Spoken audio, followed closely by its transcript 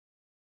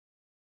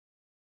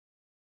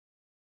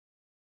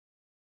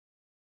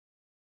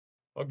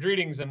Well,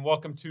 greetings and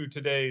welcome to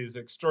today's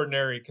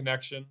Extraordinary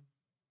Connection.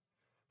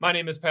 My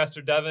name is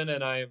Pastor Devin,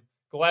 and I am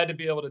glad to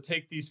be able to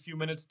take these few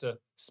minutes to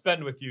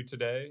spend with you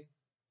today.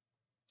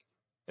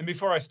 And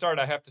before I start,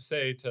 I have to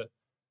say to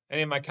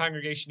any of my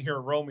congregation here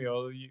at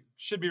Romeo, you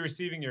should be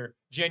receiving your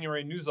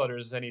January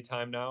newsletters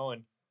anytime now.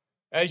 And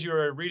as you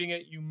are reading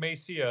it, you may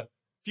see a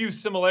few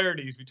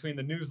similarities between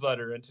the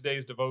newsletter and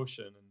today's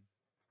devotion. And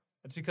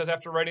that's because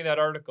after writing that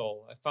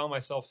article, I found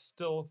myself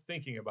still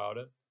thinking about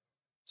it.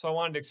 So I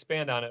wanted to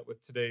expand on it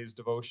with today's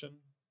devotion.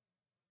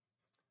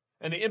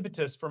 And the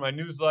impetus for my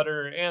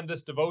newsletter and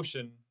this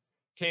devotion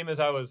came as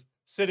I was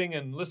sitting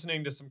and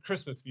listening to some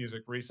Christmas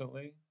music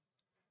recently.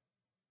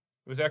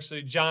 It was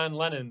actually John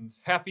Lennon's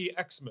Happy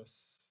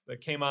Xmas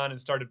that came on and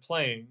started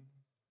playing.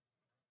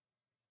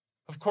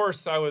 Of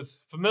course, I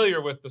was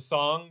familiar with the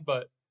song,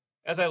 but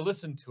as I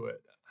listened to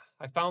it,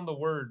 I found the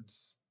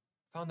words,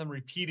 found them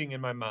repeating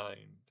in my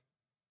mind.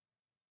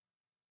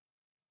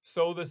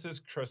 So this is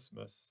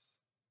Christmas,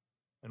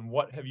 and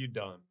what have you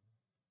done?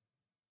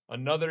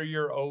 Another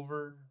year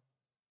over,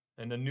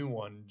 and a new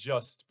one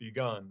just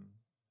begun.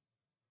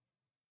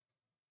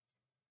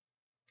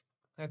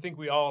 I think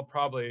we all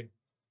probably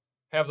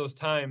have those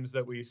times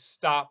that we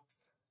stop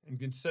and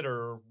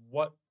consider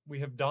what we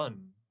have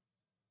done,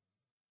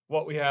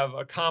 what we have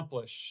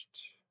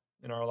accomplished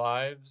in our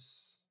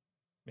lives,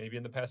 maybe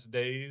in the past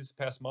days,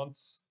 past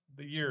months,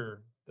 the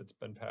year that's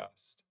been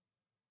passed.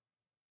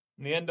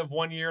 In the end of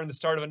one year and the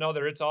start of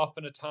another, it's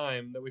often a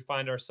time that we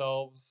find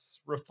ourselves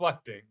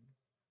reflecting.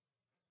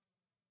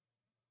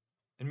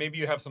 And maybe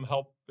you have some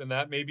help in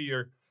that. Maybe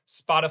your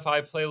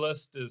Spotify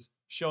playlist is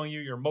showing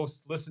you your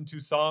most listened to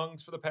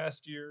songs for the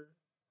past year,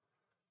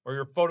 or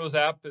your Photos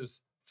app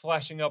is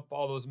flashing up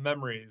all those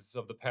memories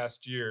of the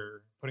past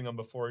year, putting them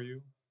before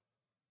you.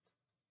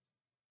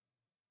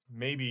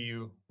 Maybe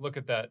you look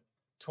at that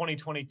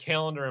 2020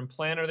 calendar and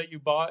planner that you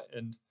bought,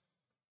 and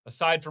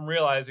aside from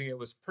realizing it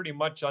was pretty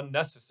much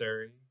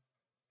unnecessary,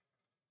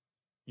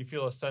 you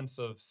feel a sense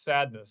of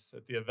sadness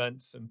at the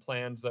events and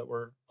plans that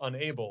were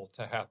unable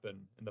to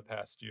happen in the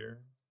past year.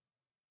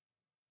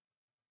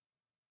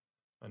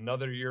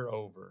 Another year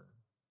over,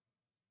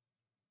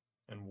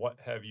 and what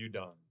have you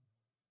done?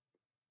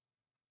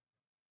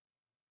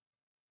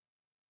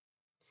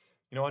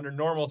 Under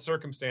normal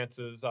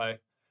circumstances, I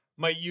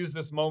might use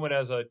this moment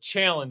as a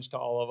challenge to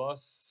all of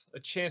us,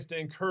 a chance to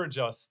encourage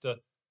us to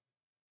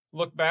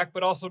look back,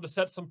 but also to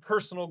set some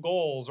personal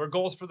goals or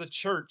goals for the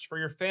church, for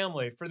your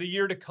family, for the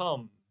year to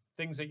come,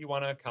 things that you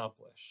want to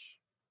accomplish.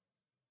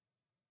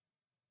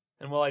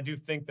 And while I do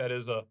think that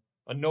is a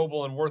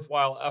noble and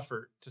worthwhile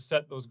effort to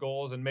set those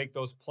goals and make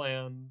those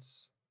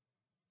plans,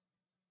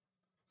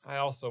 I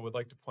also would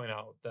like to point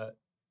out that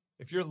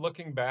if you're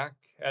looking back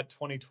at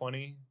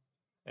 2020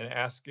 and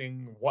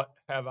asking, what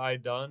have I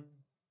done?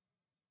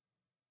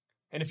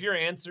 And if your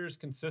answers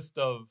consist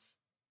of,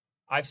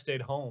 I've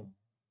stayed home,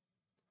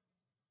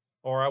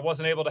 or I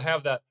wasn't able to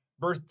have that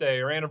birthday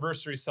or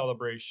anniversary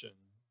celebration,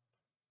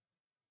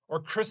 or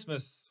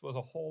Christmas was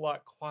a whole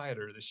lot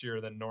quieter this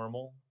year than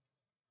normal,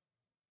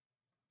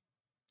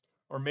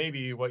 or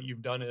maybe what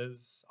you've done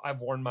is, I've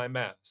worn my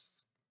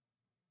mask,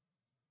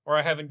 or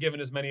I haven't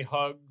given as many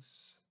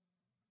hugs,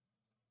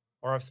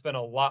 or I've spent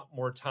a lot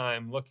more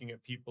time looking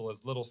at people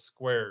as little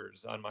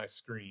squares on my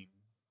screen.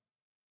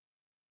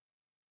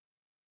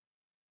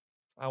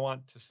 I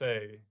want to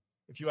say,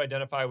 if you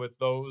identify with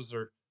those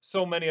or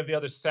so many of the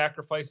other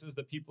sacrifices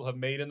that people have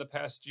made in the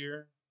past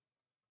year,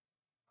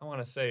 I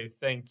want to say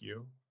thank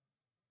you.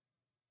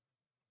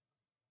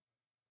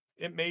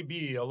 It may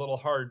be a little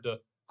hard to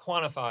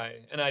quantify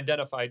and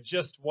identify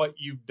just what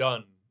you've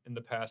done in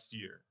the past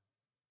year,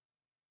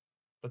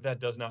 but that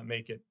does not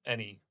make it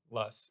any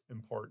less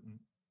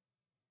important.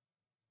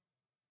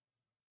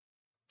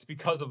 It's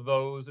because of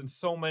those and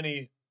so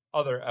many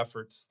other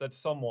efforts that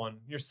someone,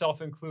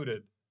 yourself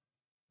included,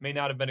 may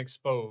not have been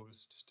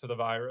exposed to the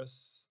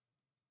virus.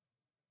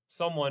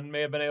 Someone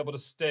may have been able to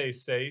stay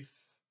safe,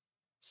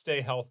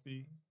 stay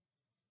healthy.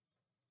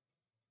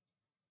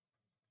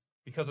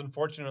 Because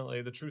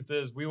unfortunately, the truth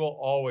is, we will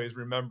always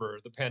remember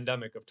the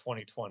pandemic of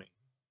 2020.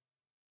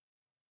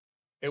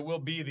 It will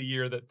be the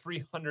year that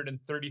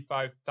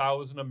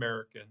 335,000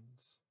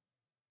 Americans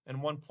and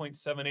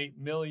 1.78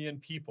 million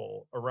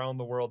people around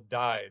the world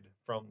died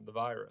from the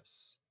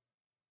virus.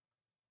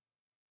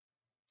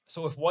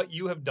 So if what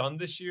you have done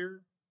this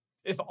year,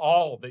 if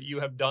all that you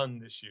have done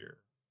this year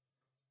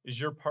is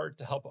your part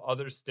to help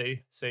others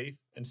stay safe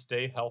and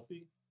stay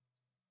healthy,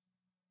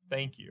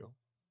 thank you.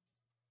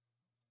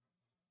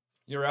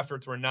 Your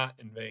efforts were not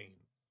in vain.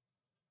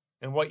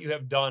 And what you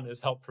have done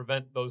is help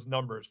prevent those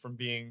numbers from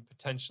being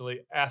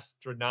potentially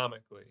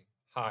astronomically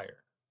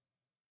higher.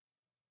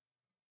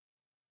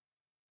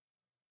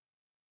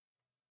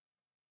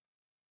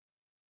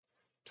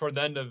 Toward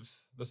the end of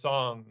the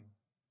song,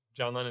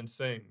 John Lennon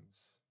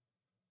sings,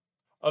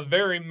 "A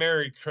very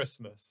Merry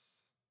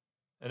Christmas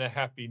and a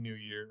Happy New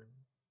Year.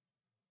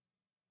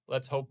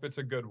 Let's hope it's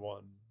a good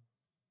one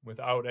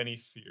without any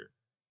fear."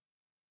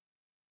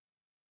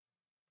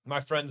 My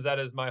friends, that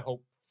is my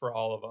hope for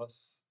all of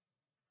us.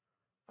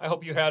 I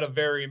hope you had a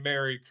very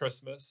Merry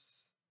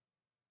Christmas.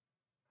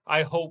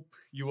 I hope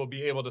you will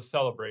be able to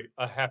celebrate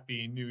a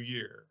Happy New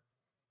Year.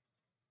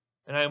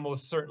 And I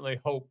most certainly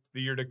hope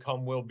the year to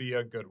come will be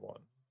a good one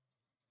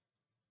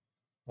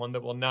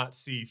that will not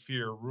see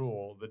fear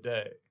rule the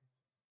day,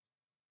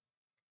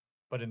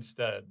 but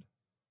instead,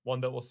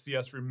 one that will see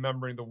us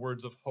remembering the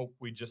words of hope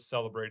we just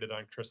celebrated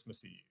on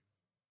Christmas Eve.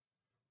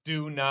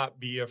 Do not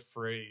be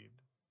afraid,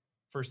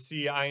 for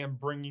see, I am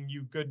bringing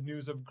you good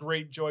news of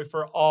great joy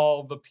for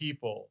all the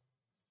people.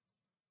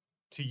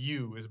 To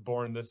you is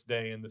born this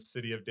day in the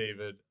city of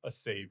David a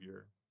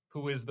Savior,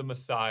 who is the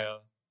Messiah,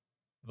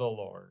 the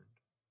Lord.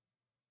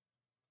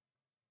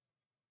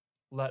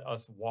 Let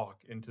us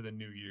walk into the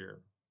new year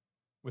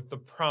with the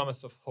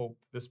promise of hope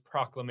this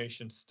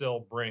proclamation still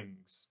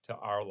brings to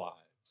our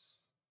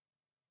lives.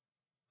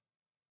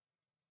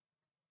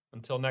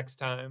 Until next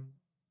time,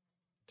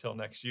 until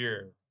next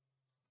year,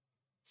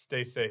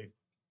 stay safe,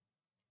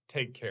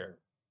 take care,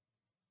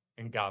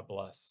 and God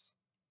bless.